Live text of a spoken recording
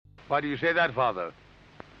Why do you say that, Father?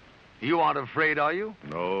 You aren't afraid, are you?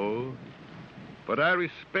 No, but I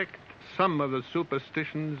respect some of the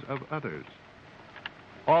superstitions of others.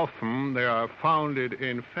 Often they are founded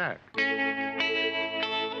in fact.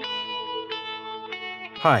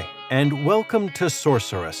 Hi, and welcome to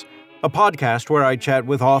Sorceress, a podcast where I chat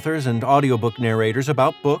with authors and audiobook narrators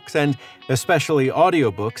about books, and especially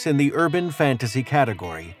audiobooks in the urban fantasy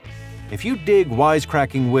category. If you dig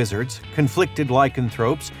wisecracking wizards, conflicted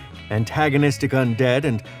lycanthropes, antagonistic undead,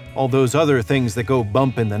 and all those other things that go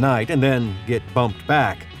bump in the night and then get bumped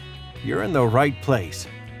back, you're in the right place.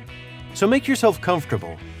 So make yourself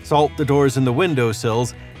comfortable, salt the doors and the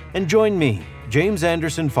windowsills, and join me, James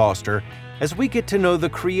Anderson Foster, as we get to know the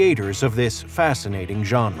creators of this fascinating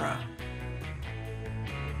genre.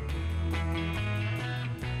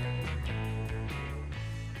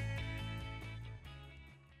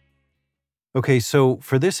 Okay, so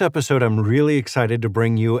for this episode, I'm really excited to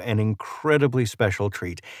bring you an incredibly special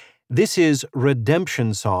treat. This is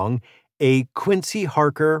Redemption Song, a Quincy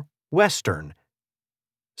Harker Western.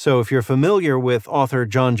 So if you're familiar with author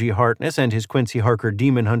John G. Hartness and his Quincy Harker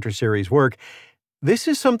Demon Hunter series work, this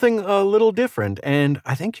is something a little different, and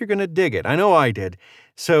I think you're going to dig it. I know I did.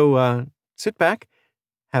 So sit back,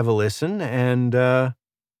 have a listen, and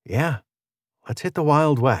let's hit the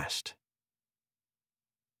Wild West.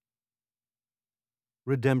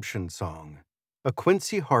 Redemption Song, a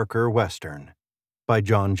Quincy Harker Western, by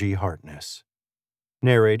John G. Hartness.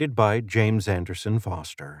 Narrated by James Anderson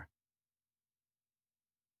Foster.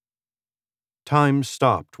 Time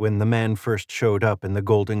stopped when the man first showed up in the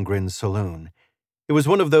Golden Grin Saloon. It was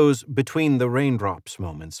one of those between-the-raindrops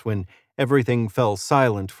moments when everything fell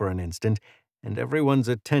silent for an instant and everyone's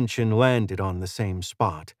attention landed on the same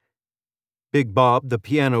spot. Big Bob, the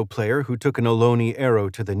piano player who took an Ohlone arrow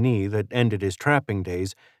to the knee that ended his trapping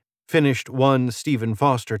days, finished one Stephen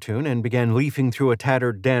Foster tune and began leafing through a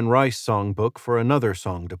tattered Dan Rice songbook for another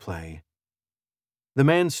song to play. The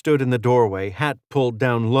man stood in the doorway, hat pulled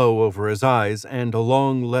down low over his eyes and a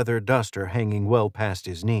long leather duster hanging well past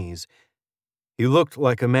his knees. He looked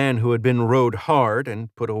like a man who had been rode hard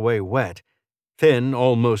and put away wet, thin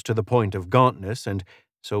almost to the point of gauntness, and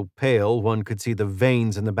so pale one could see the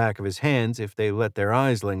veins in the back of his hands if they let their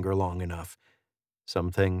eyes linger long enough,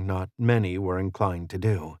 something not many were inclined to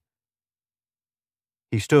do.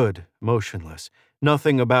 He stood motionless,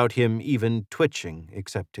 nothing about him even twitching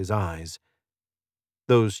except his eyes.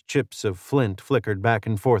 Those chips of flint flickered back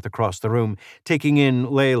and forth across the room, taking in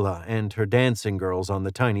Layla and her dancing girls on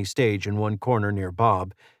the tiny stage in one corner near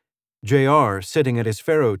Bob, J.R. sitting at his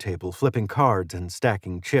faro table flipping cards and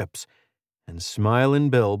stacking chips, and Smilin'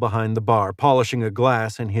 Bill behind the bar polishing a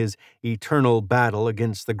glass in his eternal battle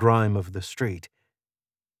against the grime of the street.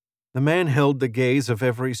 The man held the gaze of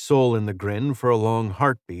every soul in the grin for a long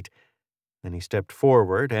heartbeat. Then he stepped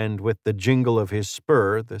forward, and with the jingle of his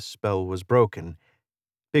spur, the spell was broken.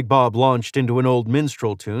 Big Bob launched into an old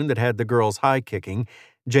minstrel tune that had the girls high-kicking.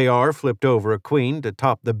 J.R. flipped over a queen to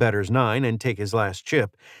top the better's 9 and take his last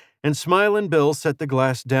chip, and Smilin' Bill set the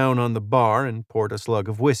glass down on the bar and poured a slug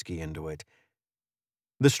of whiskey into it.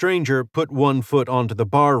 The stranger put one foot onto the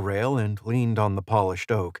bar rail and leaned on the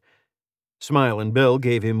polished oak. Smilin' Bill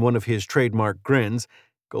gave him one of his trademark grins,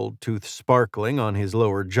 gold tooth sparkling on his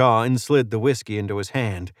lower jaw, and slid the whiskey into his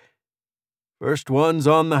hand. "First one's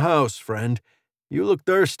on the house, friend. You look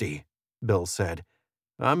thirsty," Bill said.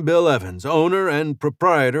 "I'm Bill Evans, owner and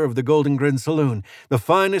proprietor of the Golden Grin Saloon, the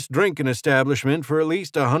finest drinking establishment for at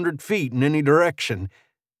least 100 feet in any direction."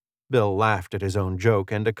 Bill laughed at his own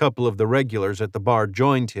joke, and a couple of the regulars at the bar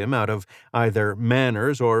joined him out of either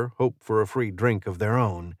manners or hope for a free drink of their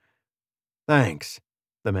own. "Thanks,"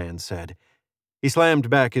 the man said. He slammed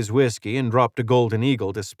back his whiskey and dropped a golden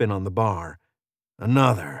eagle to spin on the bar.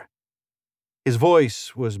 "Another." His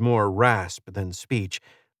voice was more rasp than speech,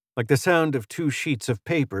 like the sound of two sheets of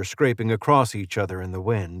paper scraping across each other in the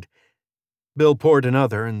wind. Bill poured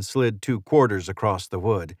another and slid 2 quarters across the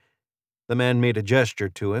wood. The man made a gesture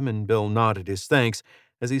to him, and Bill nodded his thanks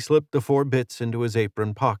as he slipped the 4 bits into his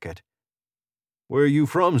apron pocket. "Where are you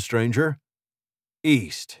from, stranger?"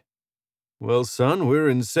 "East." "Well, son, we're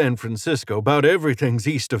in San Francisco. About everything's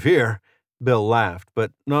east of here." Bill laughed,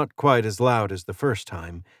 but not quite as loud as the first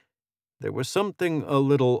time. There was something a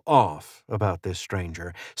little off about this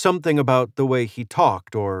stranger, something about the way he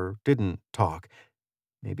talked or didn't talk.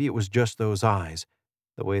 Maybe it was just those eyes,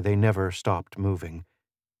 the way they never stopped moving.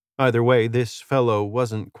 Either way, this fellow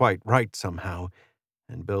wasn't quite right somehow,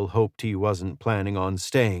 and Bill hoped he wasn't planning on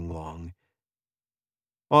staying long.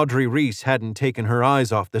 Audrey Reese hadn't taken her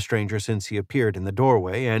eyes off the stranger since he appeared in the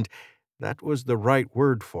doorway, and that was the right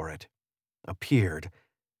word for it. Appeared.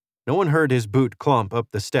 No one heard his boot clomp up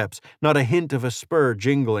the steps. Not a hint of a spur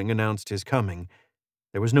jingling announced his coming.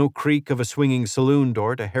 There was no creak of a swinging saloon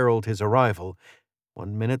door to herald his arrival.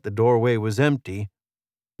 1 minute the doorway was empty.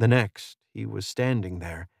 The next, he was standing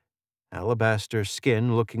there, alabaster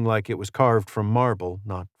skin looking like it was carved from marble,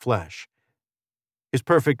 not flesh. His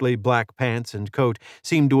perfectly black pants and coat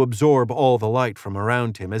seemed to absorb all the light from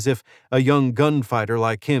around him, as if a young gunfighter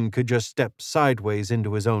like him could just step sideways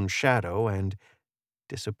into his own shadow and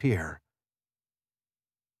disappear.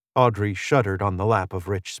 Audrey shuddered on the lap of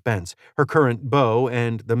Rich Spence, her current beau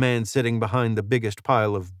and the man sitting behind the biggest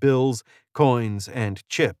pile of bills, coins, and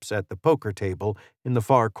chips at the poker table in the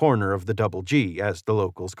far corner of the Double G, as the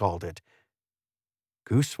locals called it.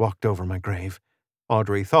 Goose walked over my grave,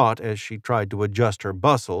 Audrey thought as she tried to adjust her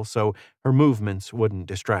bustle so her movements wouldn't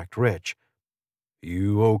distract Rich.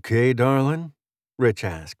 "You okay, darling?" Rich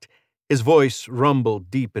asked. His voice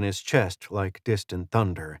rumbled deep in his chest like distant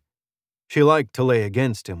thunder. She liked to lay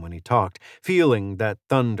against him when he talked, feeling that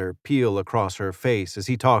thunder peal across her face as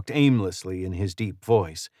he talked aimlessly in his deep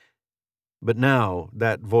voice. But now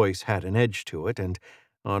that voice had an edge to it, and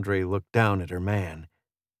Audrey looked down at her man.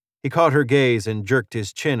 He caught her gaze and jerked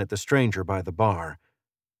his chin at the stranger by the bar.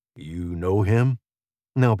 "You know him?"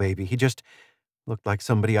 "No, baby, he just looked like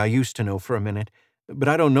somebody I used to know for a minute, but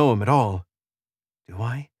I don't know him at all." "Do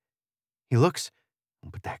I? He looks...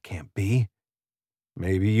 But that can't be."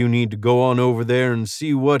 "Maybe you need to go on over there and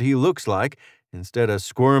see what he looks like, instead of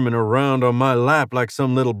squirming around on my lap like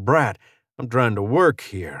some little brat. I'm trying to work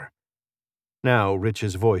here." Now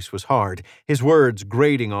Rich's voice was hard, his words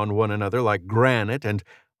grating on one another like granite, and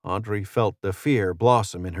Audrey felt the fear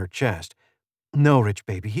blossom in her chest. "No, Rich,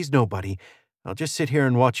 baby, he's nobody. I'll just sit here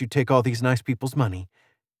and watch you take all these nice people's money."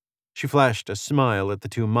 She flashed a smile at the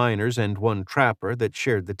two miners and one trapper that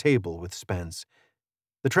shared the table with Spence.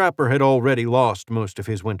 The trapper had already lost most of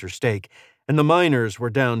his winter stake, and the miners were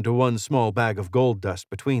down to one small bag of gold dust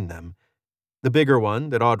between them. The bigger one,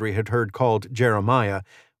 that Audrey had heard called Jeremiah,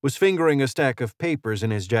 was fingering a stack of papers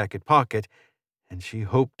in his jacket pocket, and she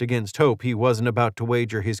hoped against hope he wasn't about to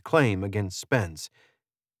wager his claim against Spence.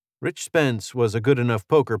 Rich Spence was a good enough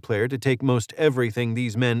poker player to take most everything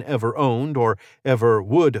these men ever owned or ever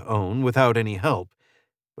would own without any help,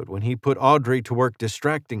 but when he put Audrey to work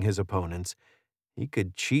distracting his opponents, he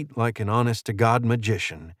could cheat like an honest-to-God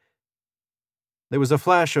magician. There was a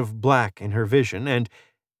flash of black in her vision, and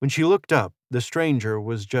when she looked up, the stranger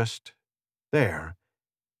was just there.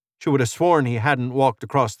 She would have sworn he hadn't walked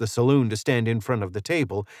across the saloon to stand in front of the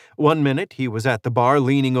table. 1 minute he was at the bar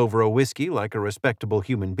leaning over a whiskey like a respectable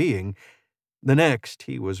human being. The next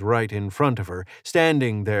he was right in front of her,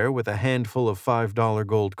 standing there with a handful of $5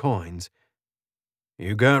 gold coins.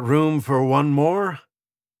 "You got room for one more?"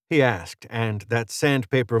 he asked, and that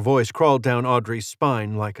sandpaper voice crawled down Audrey's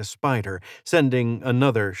spine like a spider, sending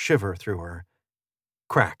another shiver through her.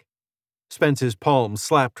 Crack. Spence's palm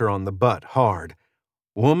slapped her on the butt hard.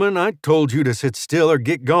 "Woman, I told you to sit still or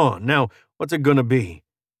get gone. Now, what's it gonna be?"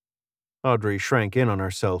 Audrey shrank in on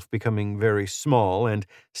herself, becoming very small and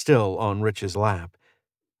still on Rich's lap.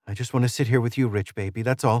 "I just want to sit here with you, Rich, baby,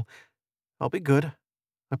 that's all. I'll be good.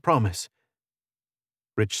 I promise."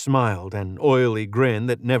 Rich smiled, an oily grin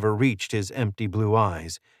that never reached his empty blue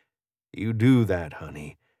eyes. "You do that,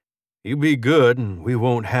 honey. You be good and we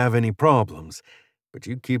won't have any problems. But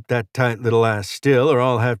you keep that tight little ass still or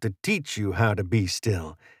I'll have to teach you how to be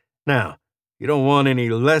still. Now, you don't want any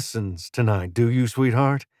lessons tonight, do you,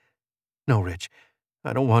 sweetheart?" "No, Rich.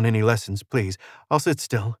 I don't want any lessons, please. I'll sit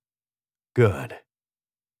still." "Good."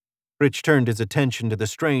 Rich turned his attention to the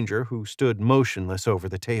stranger who stood motionless over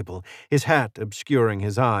the table, his hat obscuring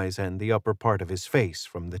his eyes and the upper part of his face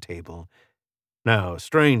from the table. "Now,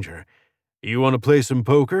 stranger, you want to play some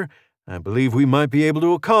poker? I believe we might be able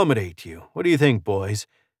to accommodate you. What do you think, boys?"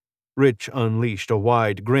 Rich unleashed a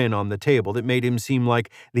wide grin on the table that made him seem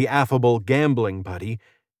like the affable gambling buddy,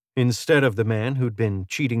 instead of the man who'd been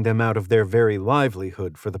cheating them out of their very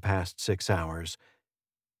livelihood for the past 6 hours.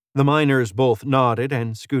 The miners both nodded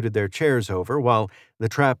and scooted their chairs over, while the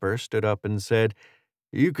trapper stood up and said,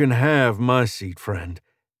 "You can have my seat, friend,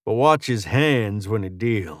 but watch his hands when he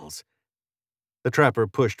deals." The trapper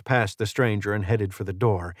pushed past the stranger and headed for the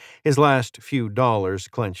door, his last few dollars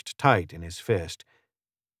clenched tight in his fist.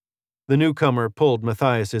 The newcomer pulled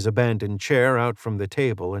Matthias's abandoned chair out from the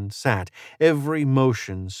table and sat, every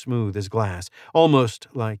motion smooth as glass, almost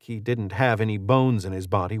like he didn't have any bones in his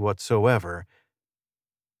body whatsoever.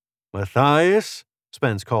 "Matthias?"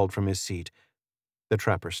 Spence called from his seat. The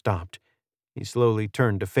trapper stopped. He slowly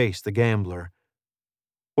turned to face the gambler.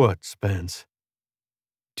 "What, Spence?"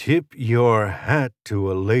 Tip your hat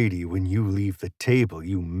to a lady when you leave the table,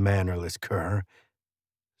 you mannerless cur.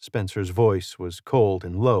 Spencer's voice was cold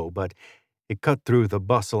and low, but it cut through the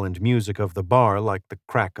bustle and music of the bar like the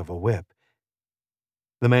crack of a whip.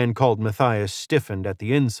 The man called Matthias stiffened at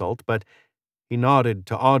the insult, but he nodded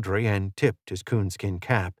to Audrey and tipped his coonskin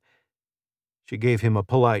cap. She gave him a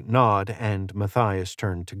polite nod, and Matthias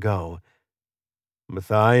turned to go.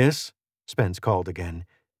 "Matthias?" Spence called again.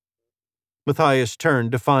 Matthias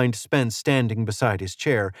turned to find Spence standing beside his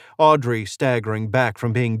chair, Audrey staggering back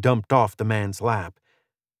from being dumped off the man's lap.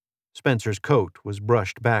 Spencer's coat was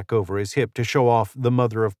brushed back over his hip to show off the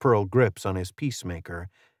mother-of-pearl grips on his peacemaker.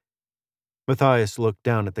 Matthias looked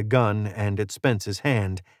down at the gun and at Spence's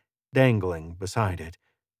hand, dangling beside it.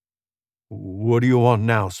 "What do you want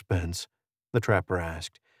now, Spence?" the trapper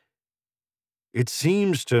asked. "It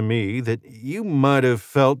seems to me that you might have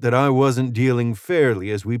felt that I wasn't dealing fairly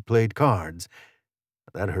as we played cards.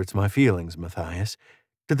 That hurts my feelings, Matthias.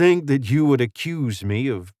 To think that you would accuse me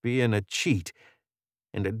of being a cheat,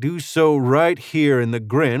 and to do so right here in the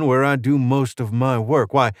Grin where I do most of my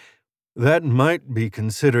work. Why, that might be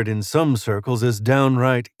considered in some circles as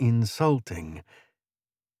downright insulting.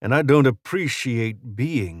 And I don't appreciate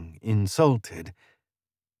being insulted.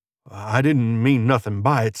 I didn't mean nothing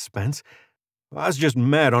by it, Spence. I was just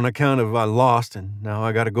mad on account of I lost, and now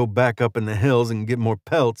I gotta go back up in the hills and get more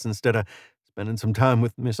pelts instead of spending some time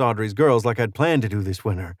with Miss Audrey's girls like I'd planned to do this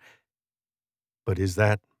winter. But is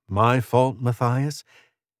that my fault, Matthias?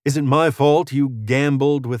 Is it my fault you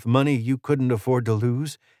gambled with money you couldn't afford to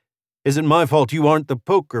lose? Is it my fault you aren't the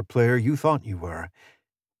poker player you thought you were?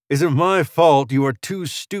 Is it my fault you are too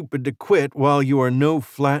stupid to quit while you are no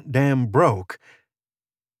flat damn broke?"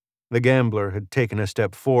 The gambler had taken a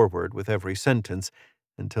step forward with every sentence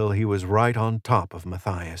until he was right on top of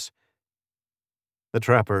Matthias. The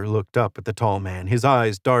trapper looked up at the tall man, his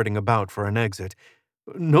eyes darting about for an exit.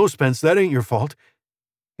 "No, Spence, that ain't your fault."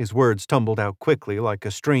 His words tumbled out quickly like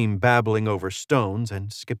a stream babbling over stones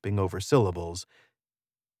and skipping over syllables.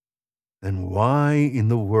 "Then why in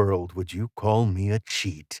the world would you call me a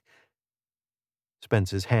cheat?"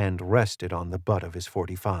 Spence's hand rested on the butt of his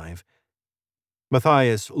 .45.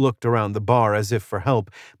 Matthias looked around the bar as if for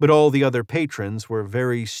help, but all the other patrons were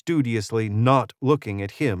very studiously not looking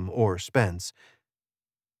at him or Spence.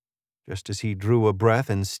 Just as he drew a breath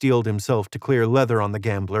and steeled himself to clear leather on the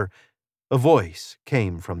gambler, a voice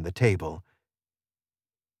came from the table.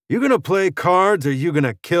 "You gonna play cards or you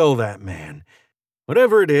gonna kill that man?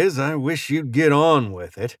 Whatever it is, I wish you'd get on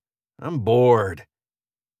with it. I'm bored."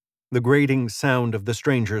 The grating sound of the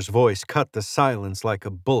stranger's voice cut the silence like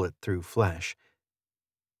a bullet through flesh.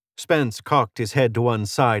 Spence cocked his head to one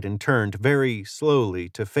side and turned very slowly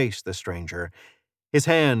to face the stranger. His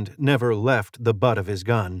hand never left the butt of his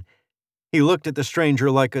gun. He looked at the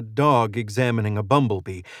stranger like a dog examining a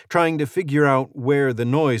bumblebee, trying to figure out where the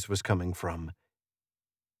noise was coming from.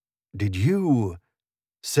 "Did you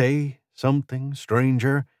say something,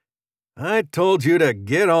 stranger?" "I told you to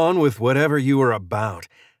get on with whatever you were about.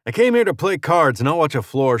 I came here to play cards and not watch a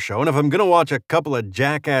floor show, and if I'm going to watch a couple of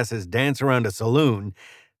jackasses dance around a saloon,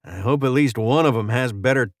 I hope at least one of them has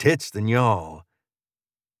better tits than y'all."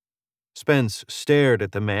 Spence stared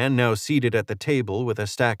at the man now seated at the table with a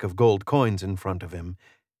stack of gold coins in front of him.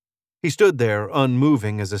 He stood there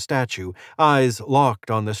unmoving as a statue, eyes locked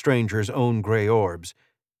on the stranger's own gray orbs.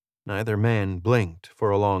 Neither man blinked for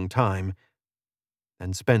a long time.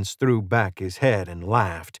 Then Spence threw back his head and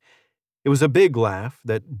laughed. It was a big laugh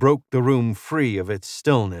that broke the room free of its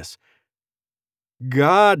stillness.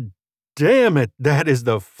 "God damn it, that is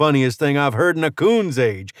the funniest thing I've heard in a coon's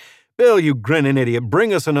age. Bill, you grinning idiot,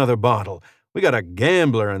 bring us another bottle. We got a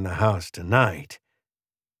gambler in the house tonight."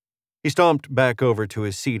 He stomped back over to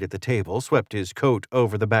his seat at the table, swept his coat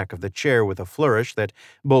over the back of the chair with a flourish that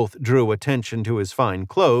both drew attention to his fine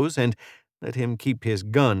clothes and let him keep his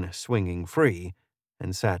gun swinging free,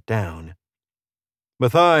 and sat down.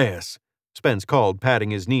 "Matthias," Spence called, patting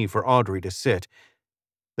his knee for Audrey to sit.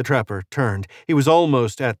 The trapper turned. He was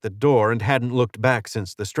almost at the door and hadn't looked back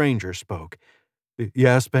since the stranger spoke.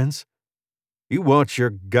 "Yeah, Spence? You watch your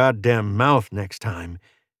goddamn mouth next time.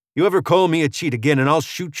 You ever call me a cheat again and I'll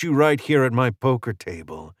shoot you right here at my poker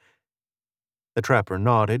table." The trapper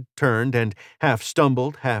nodded, turned, and half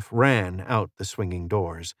stumbled, half ran out the swinging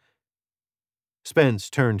doors. Spence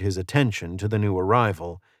turned his attention to the new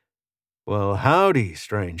arrival. "Well, howdy,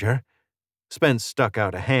 stranger." Spence stuck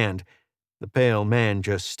out a hand. The pale man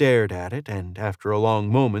just stared at it, and after a long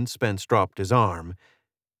moment Spence dropped his arm.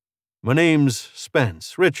 "My name's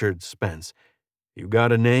Spence, Richard Spence. You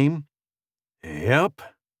got a name?" "Yep."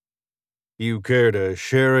 "You care to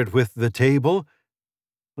share it with the table?"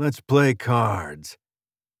 Let's play cards."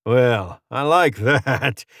 "Well, I like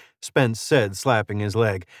that," Spence said, slapping his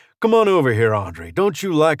leg. "Come on over here, Audrey. Don't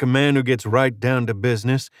you like a man who gets right down to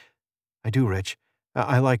business?" "I do, Rich.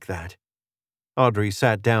 I like that." Audrey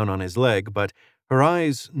sat down on his leg, but her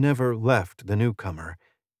eyes never left the newcomer.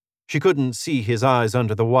 She couldn't see his eyes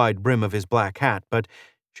under the wide brim of his black hat, but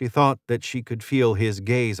she thought that she could feel his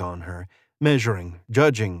gaze on her, measuring,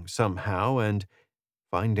 judging somehow, and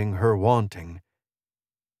finding her wanting.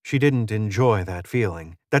 She didn't enjoy that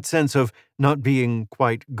feeling, that sense of not being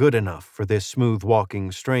quite good enough for this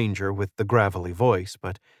smooth-walking stranger with the gravelly voice,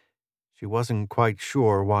 but she wasn't quite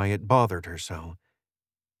sure why it bothered her so.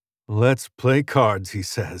 "Let's play cards," he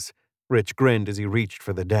says. Rich grinned as he reached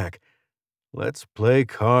for the deck. "Let's play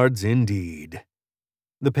cards indeed."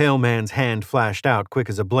 The pale man's hand flashed out quick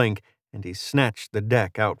as a blink, and he snatched the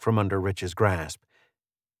deck out from under Rich's grasp.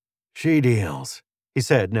 "She deals," he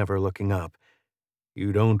said, never looking up.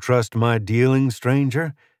 "You don't trust my dealing,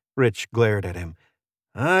 stranger?" Rich glared at him.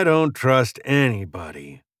 "I don't trust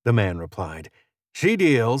anybody," the man replied. "She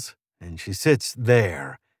deals, and she sits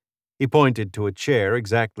there." He pointed to a chair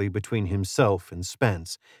exactly between himself and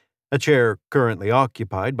Spence, a chair currently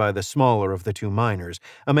occupied by the smaller of the two miners,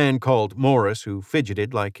 a man called Morris who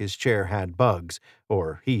fidgeted like his chair had bugs,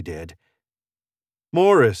 or he did.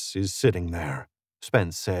 "Morris is sitting there,"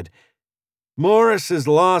 Spence said. "Morris has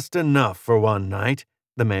lost enough for one night,"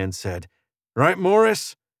 the man said. "Right,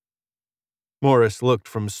 Morris?" Morris looked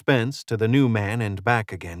from Spence to the new man and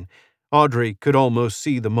back again. Audrey could almost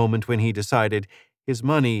see the moment when he decided his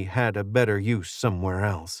money had a better use somewhere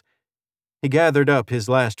else. He gathered up his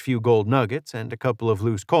last few gold nuggets and a couple of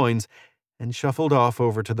loose coins and shuffled off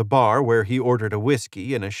over to the bar where he ordered a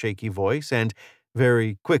whiskey in a shaky voice and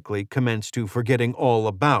very quickly commenced to forgetting all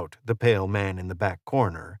about the pale man in the back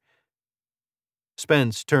corner.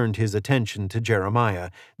 Spence turned his attention to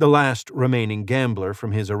Jeremiah, the last remaining gambler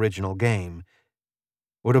from his original game.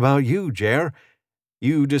 "What about you, Jer?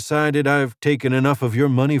 You decided I've taken enough of your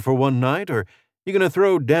money for one night, or you gonna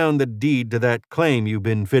throw down the deed to that claim you've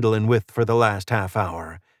been fiddling with for the last half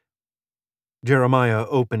hour?" Jeremiah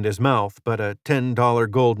opened his mouth, but a $10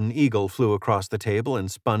 golden eagle flew across the table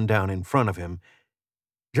and spun down in front of him.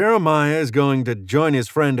 "Jeremiah is going to join his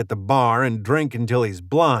friend at the bar and drink until he's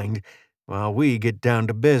blind while we get down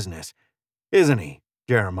to business. Isn't he,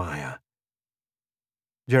 Jeremiah?"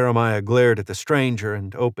 Jeremiah glared at the stranger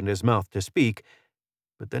and opened his mouth to speak,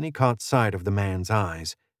 but then he caught sight of the man's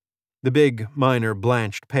eyes. The big miner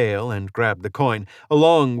blanched pale and grabbed the coin,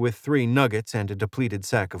 along with 3 nuggets and a depleted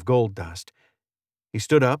sack of gold dust. He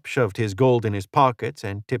stood up, shoved his gold in his pockets,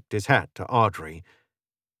 and tipped his hat to Audrey.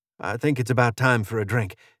 "I think it's about time for a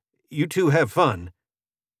drink. You two have fun."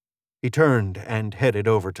 He turned and headed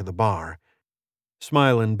over to the bar.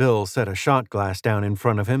 Smilin' Bill set a shot glass down in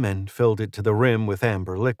front of him and filled it to the rim with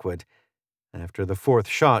amber liquid. After the 4th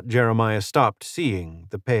shot, Jeremiah stopped seeing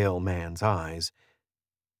the pale man's eyes.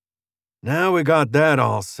 "Now we got that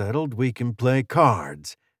all settled, we can play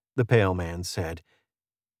cards," the pale man said.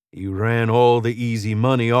 "You ran all the easy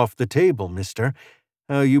money off the table, mister.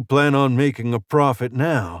 How you plan on making a profit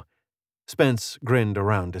now?" Spence grinned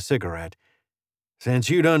around a cigarette.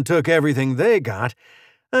 "Since you done took everything they got,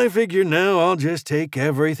 I figure now I'll just take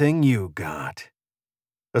everything you got."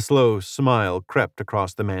 A slow smile crept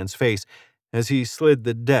across the man's face as he slid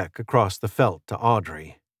the deck across the felt to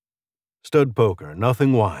Audrey. "Stud poker,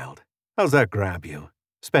 nothing wild. How's that grab you?"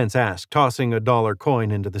 Spence asked, tossing a dollar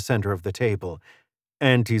coin into the center of the table.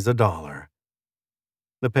 "Ante's $1."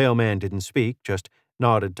 The pale man didn't speak, just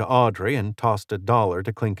nodded to Audrey and tossed $1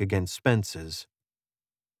 to clink against Spence's.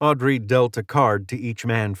 Audrey dealt a card to each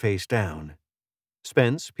man face down.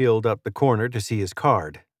 Spence peeled up the corner to see his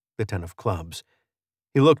card, the 10 of clubs.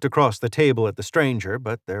 He looked across the table at the stranger,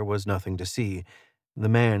 but there was nothing to see. The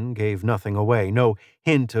man gave nothing away, no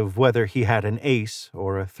hint of whether he had an ace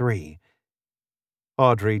or a 3.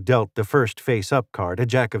 Audrey dealt the first face-up card, a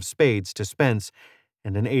jack of spades, to Spence,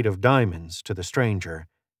 and an 8 of diamonds to the stranger.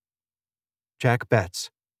 "Jack bets,"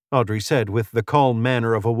 Audrey said with the calm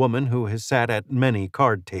manner of a woman who has sat at many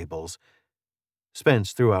card tables.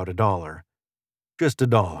 Spence threw out $1. "Just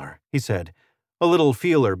 $1, he said, a little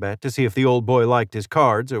feeler bet to see if the old boy liked his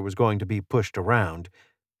cards or was going to be pushed around.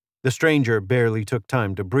 The stranger barely took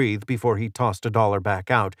time to breathe before he tossed $1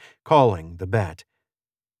 back out, calling the bet.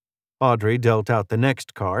 Audrey dealt out the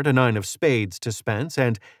next card, a 9 of spades to Spence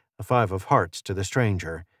and a 5 of hearts to the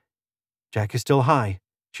stranger. "Jack is still high,"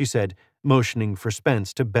 she said, motioning for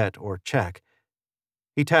Spence to bet or check.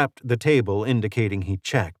 He tapped the table, indicating he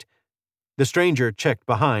checked. The stranger checked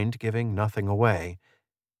behind, giving nothing away.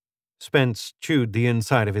 Spence chewed the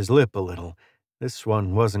inside of his lip a little. This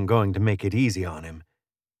one wasn't going to make it easy on him.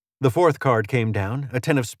 The fourth card came down, a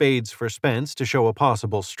 10 of spades for Spence to show a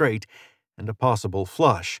possible straight and a possible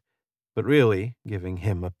flush, but really giving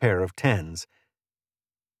him a pair of tens.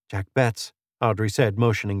 "Jack bets," Audrey said,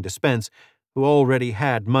 motioning to Spence, who already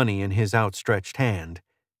had money in his outstretched hand.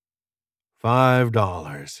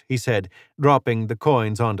 $5, he said, dropping the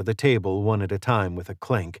coins onto the table one at a time with a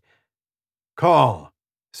clink. "Call,"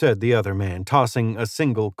 said the other man, tossing a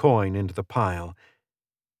single coin into the pile.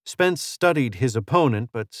 Spence studied his opponent,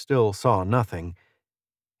 but still saw nothing.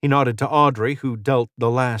 He nodded to Audrey, who dealt the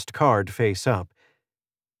last card face up.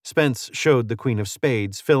 Spence showed the queen of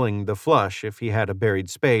spades, filling the flush if he had a buried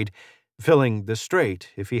spade, filling the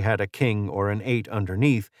straight if he had a king or an 8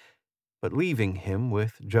 underneath, but leaving him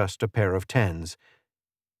with just a pair of tens.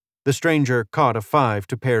 The stranger caught a 5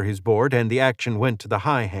 to pair his board, and the action went to the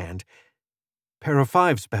high hand. "Pair of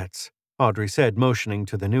fives bets," Audrey said, motioning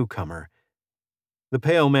to the newcomer. The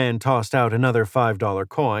pale man tossed out another $5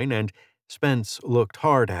 coin, and Spence looked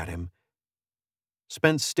hard at him.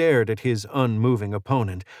 Spence stared at his unmoving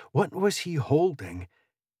opponent. What was he holding?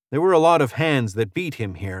 There were a lot of hands that beat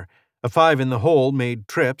him here. A 5 in the hole made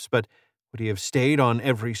trips, but would he have stayed on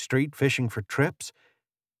every street fishing for trips?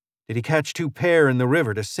 Did he catch 2 pair in the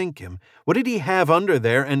river to sink him? What did he have under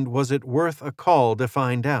there, and was it worth a call to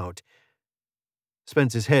find out?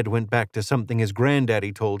 Spence's head went back to something his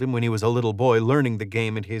granddaddy told him when he was a little boy learning the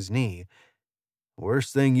game at his knee.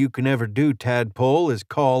 "Worst thing you can ever do, tadpole, is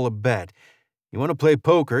call a bet. You want to play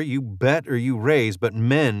poker, you bet or you raise, but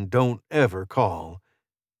men don't ever call."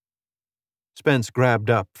 Spence grabbed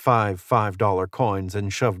up 5 $5 coins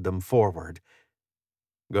and shoved them forward.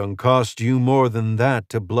 "Gonna cost you more than that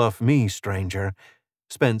to bluff me, stranger,"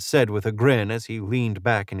 Spence said with a grin as he leaned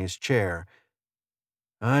back in his chair.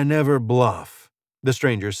 "I never bluff," the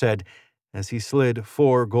stranger said as he slid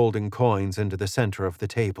 4 golden coins into the center of the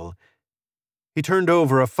table. He turned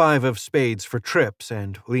over a 5 of spades for trips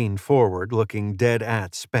and leaned forward, looking dead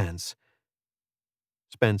at Spence.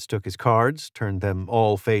 Spence took his cards, turned them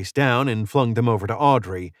all face down, and flung them over to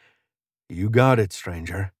Audrey. "You got it,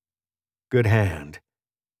 stranger. Good hand."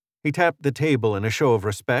 He tapped the table in a show of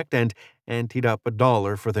respect and anteed up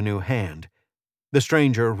 $1 for the new hand. The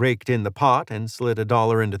stranger raked in the pot and slid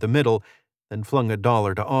 $1 into the middle, then flung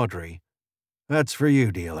 $1 to Audrey. "That's for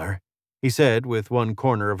you, dealer," he said, with one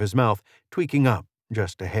corner of his mouth tweaking up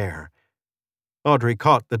just a hair. Audrey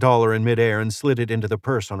caught the $1 in midair and slid it into the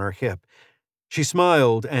purse on her hip. She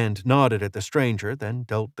smiled and nodded at the stranger, then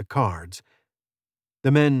dealt the cards.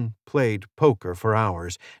 The men played poker for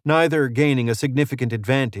hours, neither gaining a significant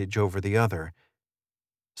advantage over the other.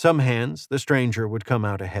 Some hands the stranger would come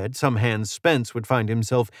out ahead, some hands Spence would find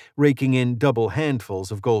himself raking in double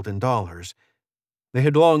handfuls of golden dollars. They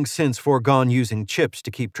had long since foregone using chips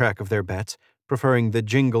to keep track of their bets, preferring the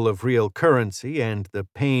jingle of real currency and the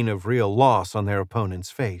pain of real loss on their opponent's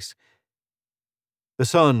face. The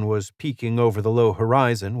sun was peeking over the low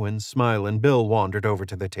horizon when Smilin' Bill wandered over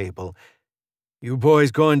to the table. "You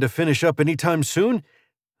boys going to finish up any time soon?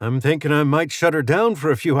 I'm thinking I might shut her down for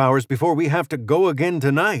a few hours before we have to go again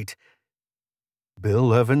tonight."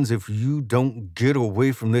 "Bill Evans, if you don't get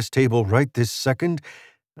away from this table right this second,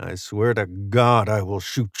 I swear to God I will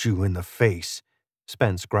shoot you in the face,"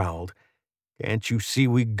 Spence growled. "Can't you see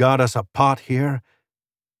we got us a pot here?"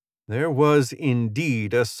 There was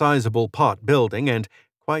indeed a sizable pot building and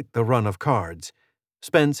quite the run of cards.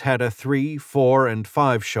 Spence had a 3, 4, and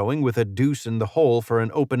 5 showing with a deuce in the hole for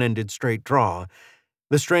an open-ended straight draw.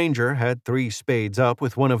 The stranger had 3 spades up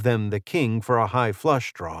with one of them the king for a high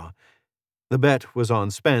flush draw. The bet was on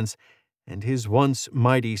Spence, and his once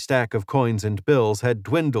mighty stack of coins and bills had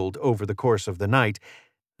dwindled over the course of the night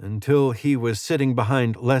until he was sitting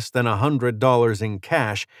behind less than $100 in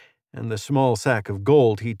cash and the small sack of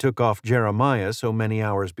gold he took off Jeremiah so many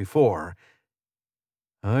hours before.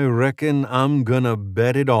 "I reckon I'm gonna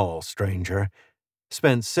bet it all, stranger,"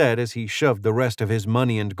 Spence said as he shoved the rest of his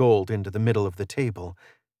money and gold into the middle of the table.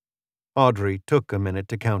 Audrey took a minute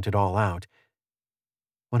to count it all out.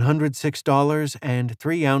 $106 and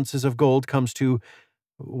 3 ounces of gold comes to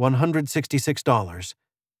 $166.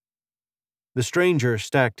 The stranger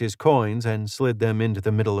stacked his coins and slid them into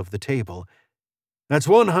the middle of the table. "That's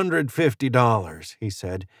 $150, he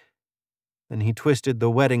said. Then he twisted the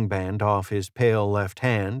wedding band off his pale left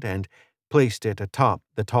hand and placed it atop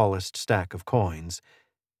the tallest stack of coins.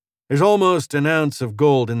 "There's almost an ounce of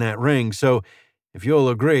gold in that ring, so if you'll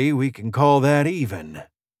agree, we can call that even."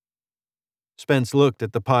 Spence looked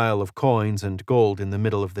at the pile of coins and gold in the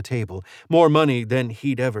middle of the table, more money than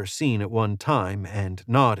he'd ever seen at one time, and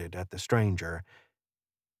nodded at the stranger.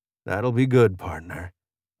 "That'll be good, partner.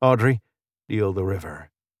 Audrey, deal the river.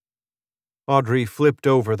 Audrey flipped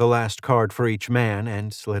over the last card for each man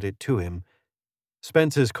and slid it to him.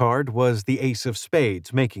 Spence's card was the ace of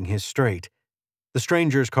spades, making his straight. The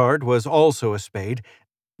stranger's card was also a spade,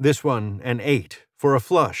 this one an 8, for a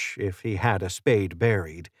flush if he had a spade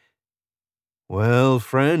buried. "Well,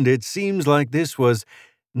 friend, it seems like this was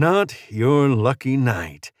not your lucky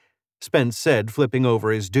night," Spence said, flipping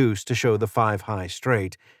over his deuce to show the 5 high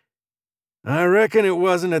straight. "I reckon it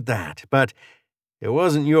wasn't at that, but it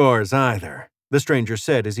wasn't yours either," the stranger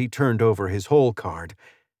said as he turned over his hole card.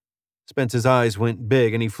 Spence's eyes went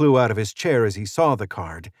big and he flew out of his chair as he saw the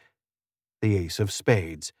card. The ace of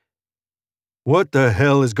spades. "What the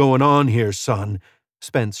hell is going on here, son?"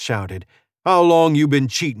 Spence shouted. "How long you been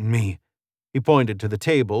cheating me?" He pointed to the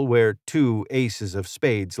table where 2 aces of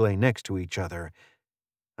spades lay next to each other.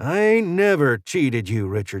 "I ain't never cheated you,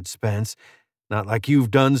 Richard Spence. Not like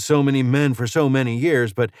you've done so many men for so many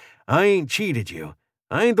years, but I ain't cheated you.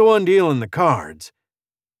 I ain't the one dealing the cards."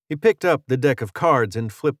 He picked up the deck of cards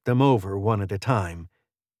and flipped them over one at a time.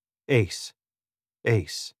 Ace.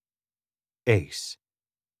 Ace. Ace.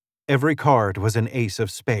 Every card was an ace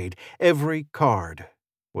of spade. Every card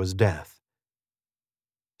was death.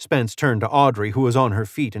 Spence turned to Audrey, who was on her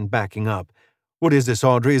feet and backing up. "What is this,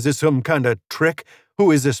 Audrey? Is this some kind of trick?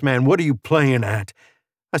 Who is this man? What are you playing at?"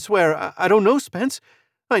 "I swear, I don't know, Spence.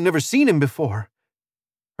 I never seen him before."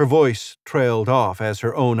 Her voice trailed off as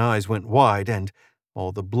her own eyes went wide and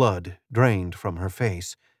all the blood drained from her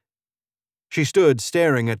face. She stood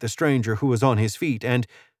staring at the stranger who was on his feet and,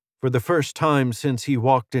 for the first time since he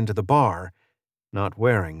walked into the bar, not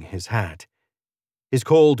wearing his hat. His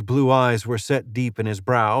cold blue eyes were set deep in his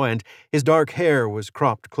brow, and his dark hair was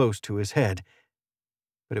cropped close to his head.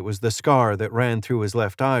 But it was the scar that ran through his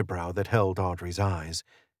left eyebrow that held Audrey's eyes.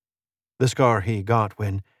 The scar he got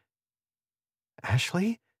when...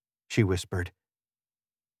 "Ashley?" she whispered.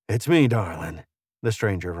 "It's me, darling," the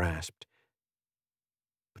stranger rasped.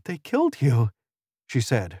 "But they killed you," she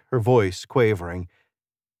said, her voice quavering.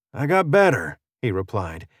 "I got better," he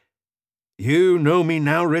replied. "You know me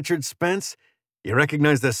now, Richard Spence? You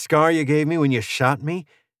recognize the scar you gave me when you shot me?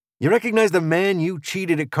 You recognize the man you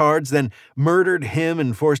cheated at cards, then murdered him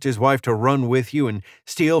and forced his wife to run with you and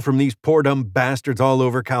steal from these poor dumb bastards all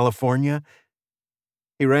over California?"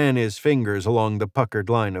 He ran his fingers along the puckered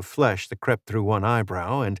line of flesh that crept through one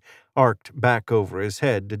eyebrow and arced back over his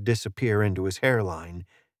head to disappear into his hairline.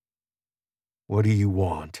 "What do you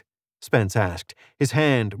want?" Spence asked, his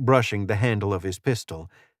hand brushing the handle of his pistol.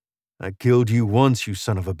 "I killed you once, you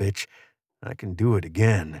son of a bitch. I can do it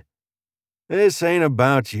again." "This ain't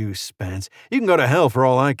about you, Spence. You can go to hell for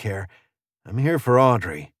all I care. I'm here for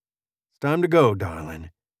Audrey. It's time to go, darling."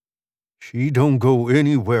 "She don't go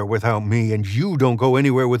anywhere without me, and you don't go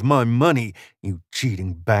anywhere with my money, you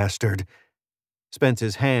cheating bastard."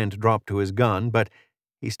 Spence's hand dropped to his gun, but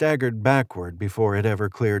he staggered backward before it ever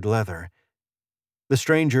cleared leather. The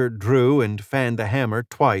stranger drew and fanned the hammer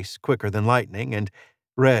twice quicker than lightning, and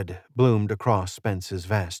red bloomed across Spence's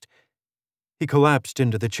vest. He collapsed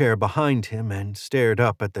into the chair behind him and stared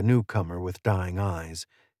up at the newcomer with dying eyes.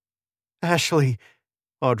 "Ashley!"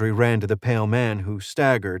 Audrey ran to the pale man, who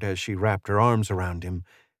staggered as she wrapped her arms around him.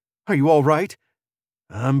 "Are you all right?"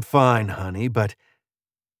 "I'm fine, honey, but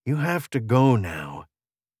you have to go now."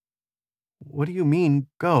 "What do you mean,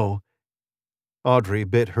 go?" Audrey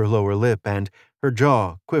bit her lower lip and her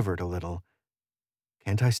jaw quivered a little.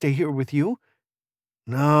 "Can't I stay here with you?"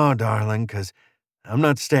 "No, darling, 'cause I'm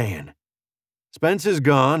not staying. Spence is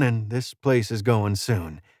gone, and this place is going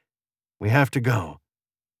soon. We have to go.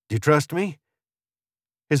 Do you trust me?"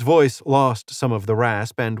 His voice lost some of the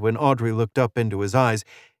rasp, and when Audrey looked up into his eyes,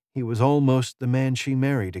 he was almost the man she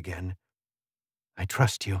married again. "I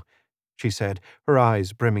trust you," she said, her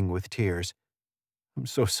eyes brimming with tears. "I'm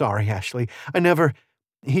so sorry, Ashley.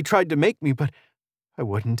 He tried to make me, but I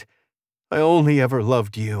wouldn't. I only ever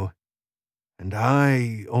loved you." "And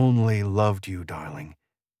I only loved you, darling.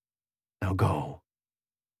 Now go."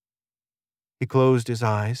 He closed his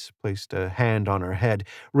eyes, placed a hand on her head,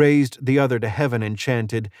 raised the other to heaven, and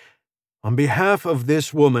chanted, "On behalf of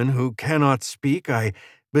this woman who cannot speak, I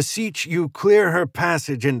beseech you clear her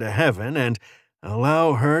passage into heaven and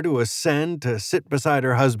allow her to ascend to sit beside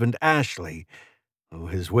her husband Ashley, who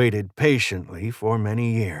has waited patiently for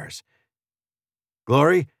many years.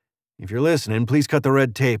 Glory, if you're listening, please cut the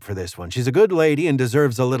red tape for this one. She's a good lady and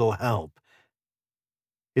deserves a little help."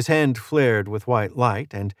 His hand flared with white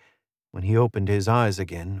light, and when he opened his eyes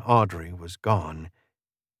again, Audrey was gone.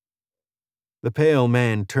 The pale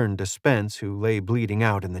man turned to Spence, who lay bleeding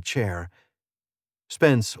out in the chair.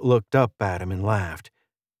 Spence looked up at him and laughed.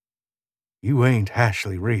 "You ain't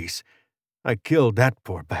Ashley Reese. I killed that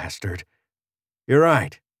poor bastard. You're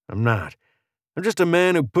right, I'm not. I'm just a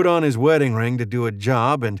man who put on his wedding ring to do a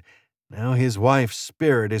job, and now his wife's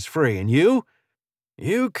spirit is free. And you?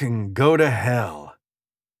 You can go to hell."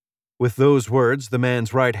 With those words, the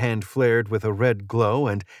man's right hand flared with a red glow,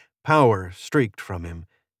 and power streaked from him.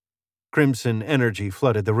 Crimson energy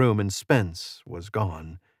flooded the room, and Spence was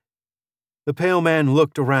gone. The pale man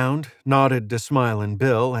looked around, nodded to Smilin'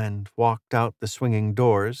 Bill, and walked out the swinging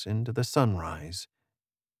doors into the sunrise.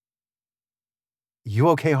 "You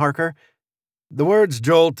okay, Harker?" The words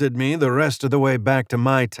jolted me the rest of the way back to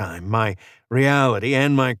my time, my reality,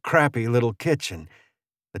 and my crappy little kitchen.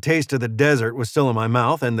 The taste of the desert was still in my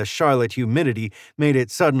mouth, and the Charlotte humidity made it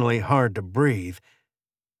suddenly hard to breathe.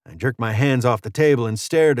 I jerked my hands off the table and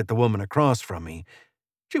stared at the woman across from me.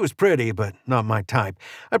 She was pretty, but not my type.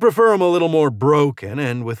 I prefer 'em a little more broken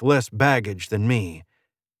and with less baggage than me.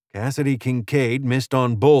 Cassidy Kincaid missed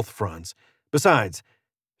on both fronts. Besides,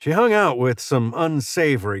 she hung out with some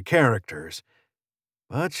unsavory characters.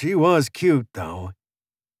 But she was cute, though.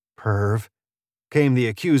 Perv, came the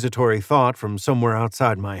accusatory thought from somewhere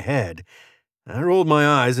outside my head. I rolled my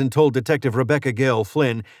eyes and told Detective Rebecca Gale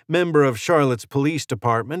Flynn, member of Charlotte's police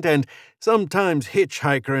department and sometimes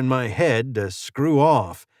hitchhiker in my head, to screw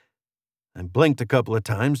off. I blinked a couple of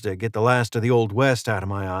times to get the last of the Old West out of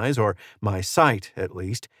my eyes, or my sight, at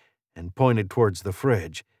least, and pointed towards the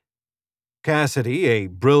fridge. Cassidy, a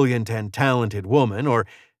brilliant and talented woman, or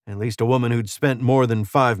at least a woman who'd spent more than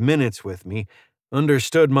 5 minutes with me,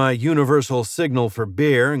 understood my universal signal for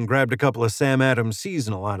beer and grabbed a couple of Sam Adams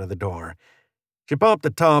Seasonal out of the door. She popped the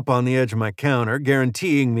top on the edge of my counter,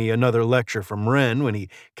 guaranteeing me another lecture from Wren when he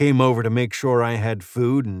came over to make sure I had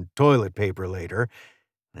food and toilet paper later.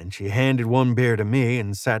 Then she handed one beer to me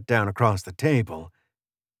and sat down across the table.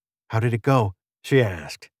 "How did it go?" she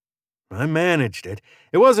asked. "I managed it.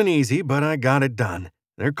 It wasn't easy, but I got it done.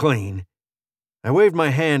 They're clean." I waved my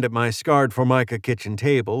hand at my scarred Formica kitchen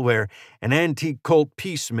table, where an antique Colt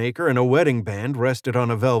peacemaker and a wedding band rested on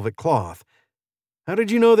a velvet cloth. "How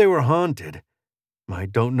did you know they were haunted?" "I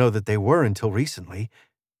don't know that they were until recently,"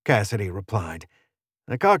 Cassidy replied.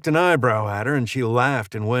 I cocked an eyebrow at her, and she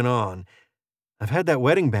laughed and went on. "I've had that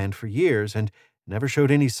wedding band for years, and never showed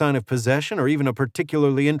any sign of possession or even a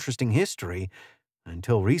particularly interesting history.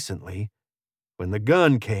 Until recently. When the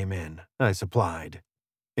gun came in," I supplied.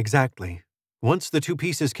 "Exactly. Once the two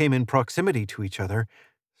pieces came in proximity to each other,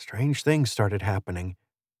 strange things started happening."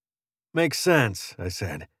 "Makes sense," I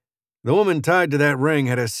said. "The woman tied to that ring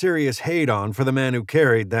had a serious hate-on for the man who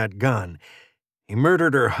carried that gun. He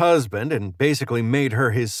murdered her husband and basically made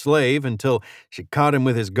her his slave until she caught him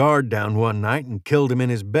with his guard down one night and killed him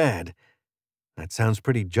in his bed." "That sounds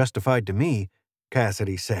pretty justified to me,"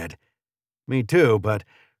 Cassidy said. "Me too, but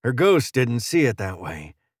her ghost didn't see it that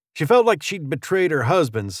way. She felt like she'd betrayed her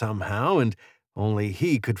husband somehow, and only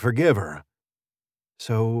he could forgive her."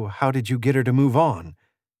 "So how did you get her to move on?"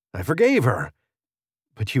 "I forgave her."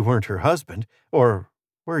 "But you weren't her husband, or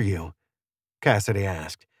were you?" Cassidy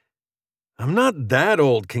asked. "I'm not that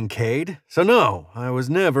old, Kincaid, so no, I was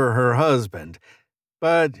never her husband.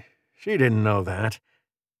 But she didn't know that."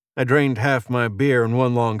 I drained half my beer in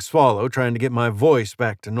one long swallow, trying to get my voice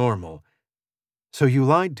back to normal. "So you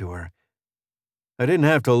lied to her?" I didn't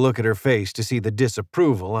have to look at her face to see the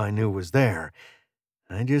disapproval I knew was there.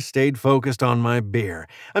 I just stayed focused on my beer.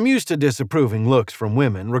 I'm used to disapproving looks from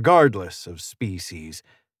women, regardless of species.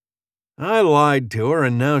 "I lied to her,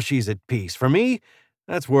 and now she's at peace. For me,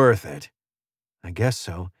 that's worth it." "I guess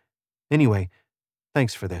so. Anyway,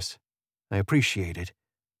 thanks for this. I appreciate it."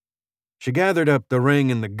 She gathered up the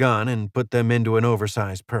ring and the gun and put them into an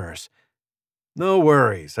oversized purse. "No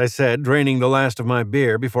worries," I said, draining the last of my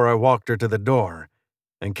beer before I walked her to the door.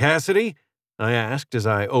 "And Cassidy?" I asked as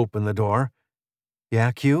I opened the door.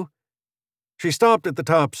 "Yeah, Q?" She stopped at the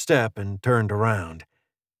top step and turned around.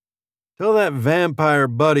 "Tell that vampire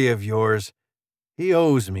buddy of yours, he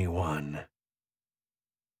owes me one."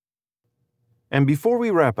 And before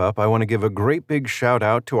we wrap up, I want to give a great big shout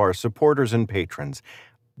out to our supporters and patrons.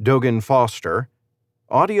 Dogan Foster,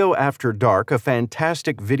 Audio After Dark, a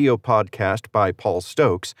fantastic video podcast by Paul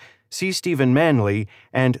Stokes, C. Stephen Manley,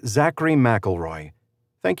 and Zachary McElroy.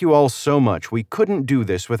 Thank you all so much. We couldn't do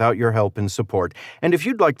this without your help and support. And if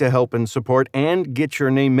you'd like to help and support and get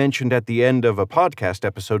your name mentioned at the end of a podcast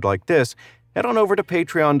episode like this, head on over to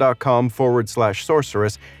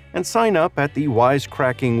patreon.com/sorceress and sign up at the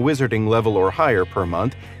wisecracking wizarding level or higher per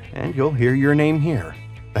month, and you'll hear your name here.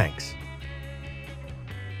 Thanks.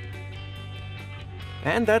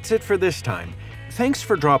 And that's it for this time. Thanks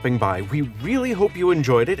for dropping by. We really hope you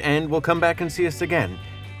enjoyed it and will come back and see us again.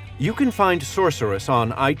 You can find Sorceress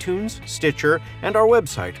on iTunes, Stitcher, and our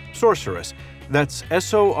website, Sorceress. That's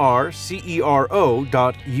sorcero.us.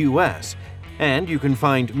 And you can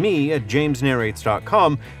find me at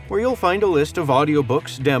jamesnarrates.com, where you'll find a list of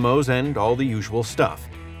audiobooks, demos, and all the usual stuff.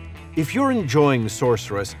 If you're enjoying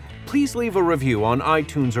Sorceress, please leave a review on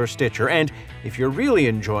iTunes or Stitcher, and if you're really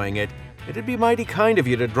enjoying it, it'd be mighty kind of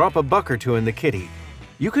you to drop a buck or two in the kitty.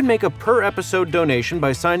 You can make a per-episode donation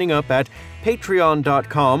by signing up at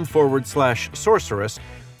patreon.com/sorceress,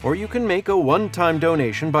 or you can make a one-time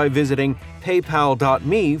donation by visiting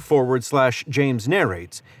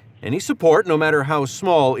paypal.me/jamesnarrates. Any support, no matter how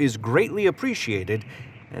small, is greatly appreciated,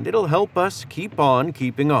 and it'll help us keep on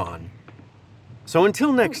keeping on. So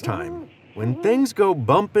until next time, when things go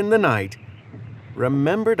bump in the night,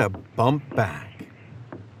 remember to bump back.